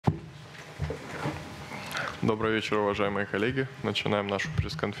Добрый вечер, уважаемые коллеги. Начинаем нашу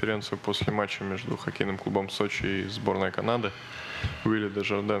пресс-конференцию после матча между хоккейным клубом Сочи и сборной Канады. Уилли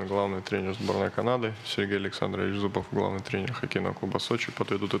Дежарден, главный тренер сборной Канады, Сергей Александрович Зубов, главный тренер хоккейного клуба Сочи,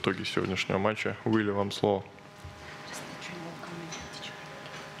 подведут итоги сегодняшнего матча. Уилли, вам слово.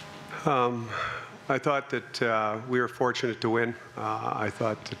 I thought that we were fortunate to win. I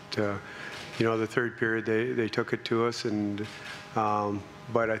thought that the third period they took it to us,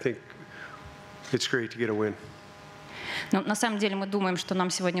 but I think it's great to get a win. Но на самом деле мы думаем, что нам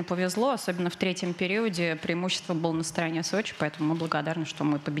сегодня повезло, особенно в третьем периоде. Преимущество было на стороне Сочи, поэтому мы благодарны, что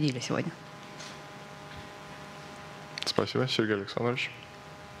мы победили сегодня. Спасибо, Сергей Александрович.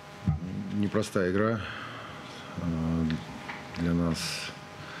 Непростая игра для нас.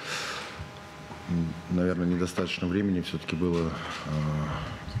 Наверное, недостаточно времени все-таки было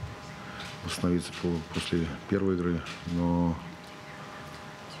восстановиться после первой игры, но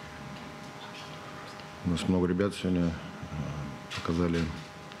у нас много ребят сегодня показали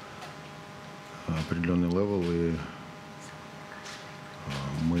определенный левел, и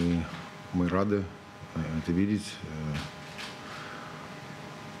мы рады это видеть.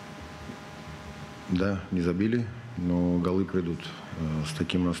 Да, не забили, но голы придут. С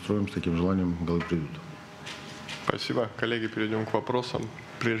таким настроем, с таким желанием голы придут. Спасибо. Коллеги, перейдем к вопросам.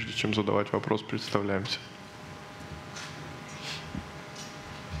 Прежде чем задавать вопрос, представляемся.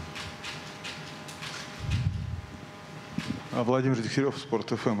 Владимир Дегтярев, Спорт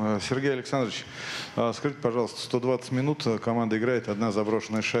ФМ. Сергей Александрович, скажите, пожалуйста, 120 минут команда играет, одна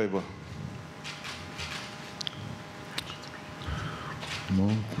заброшенная шайба.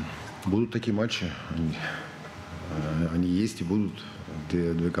 Ну, будут такие матчи. Они есть и будут.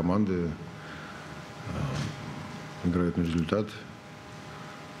 Две команды играют на результат,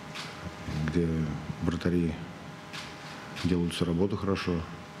 где вратари делают всю работу хорошо.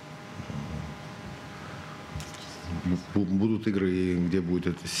 Будут игры, где будет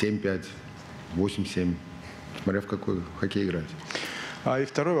это 7-5, 8-7, смотря в какой хоккей играть. И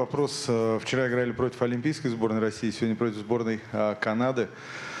второй вопрос. Вчера играли против Олимпийской сборной России, сегодня против сборной Канады.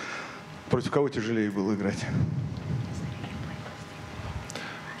 Против кого тяжелее было играть?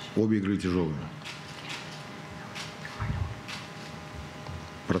 Обе игры тяжелые.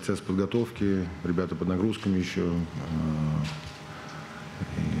 Процесс подготовки, ребята под нагрузками еще.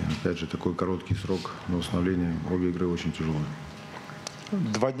 И опять же, такой короткий срок на восстановление. Обе игры очень тяжелые.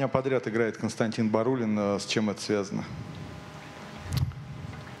 2 дня подряд играет Константин Барулин. С чем это связано?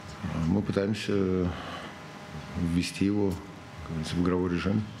 Мы пытаемся ввести его, как говорится, в игровой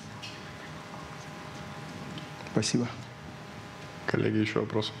режим. Спасибо. Коллеги, еще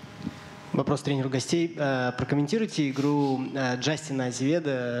вопрос. Вопрос тренеру гостей. Прокомментируйте игру Джастина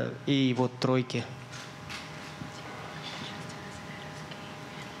Азеведа и его тройки.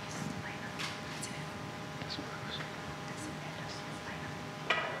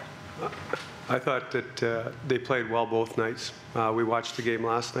 I thought that they played well both nights. We watched the game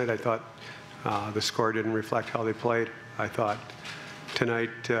last night. I thought the score didn't reflect how they played. I thought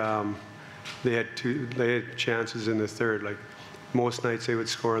tonight they had chances in the third. Like most nights they would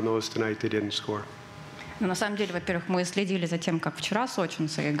score, and those tonight they didn't score. Но на самом деле, во-первых, мы следили за тем, как вчера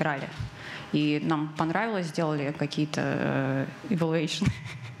сочинцы играли. И нам понравилось, сделали какие-то evaluation,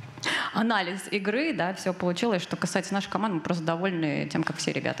 анализ игры, да, все получилось. Что касается нашей команды, мы просто довольны тем, как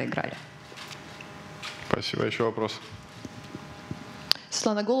все ребята играли. Спасибо. Еще вопрос.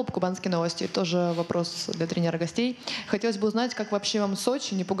 Светлана Голуб, Кубанские новости. Тоже вопрос для тренера гостей. Хотелось бы узнать, как вообще вам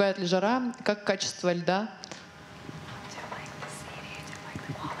Сочи, не пугает ли жара, как качество льда?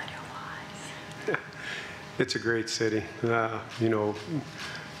 It's a great city.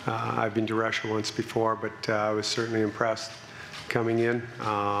 I've been to Russia once before, but I was certainly impressed coming in.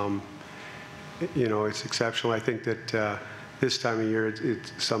 It's exceptional. I think that this time of year,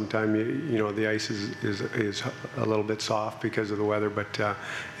 sometimes the ice is a little bit soft because of the weather, but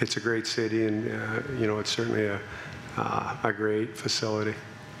it's a great city, and it's certainly a great facility.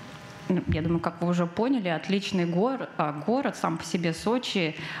 Я думаю, как вы уже поняли, отличный город сам по себе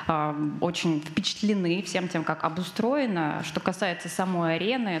Сочи. Очень впечатлены всем тем, как обустроено. Что касается самой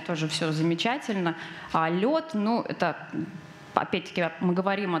арены, тоже все замечательно. А лед, это, опять-таки, мы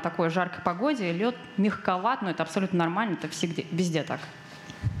говорим о такой жаркой погоде. Лед мягковат, но это абсолютно нормально, это везде так.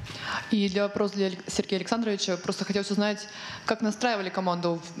 И вопрос для Сергея Александровича. Просто хотелось узнать, как настраивали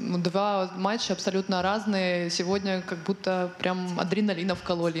команду. 2 матча абсолютно разные. Сегодня как будто прям адреналина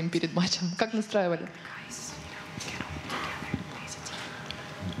вкололи им перед матчем. Как настраивали?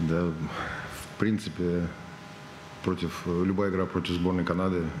 Да, в принципе, любая игра против сборной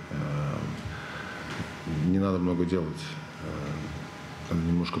Канады не надо много делать. надо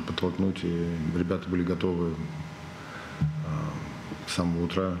немножко подтолкнуть. И ребята были готовы с самого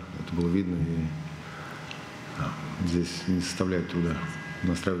утра, это было видно. И здесь не составляет труда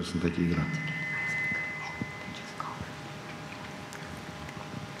настраиваться на такие игры.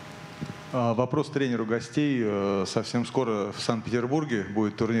 Вопрос тренеру гостей. Совсем скоро в Санкт-Петербурге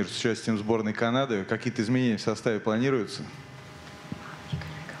будет турнир с участием сборной Канады. Какие-то изменения в составе планируются?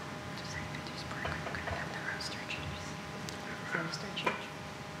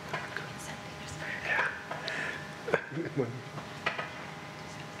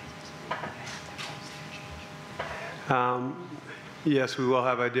 Yes, we will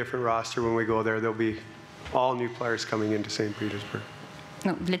have a different roster when we go there. There'll be all new players coming into St. Petersburg.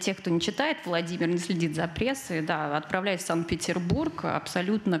 Ну, для тех, кто не читает, Владимир не следит за прессой, да, отправляясь в Санкт-Петербург,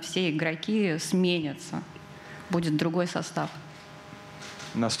 абсолютно все игроки сменятся. Будет другой состав.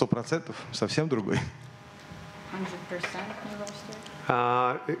 На 100%? Совсем другой?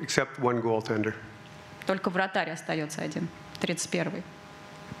 100% Except one goaltender. Только вратарь остается один, 31-й.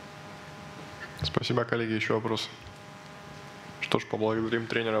 Спасибо, коллеги. Еще вопрос? Что ж, поблагодарим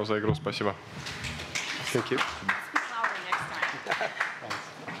тренеров за игру. Спасибо. Thank you.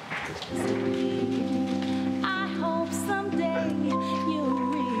 Next time.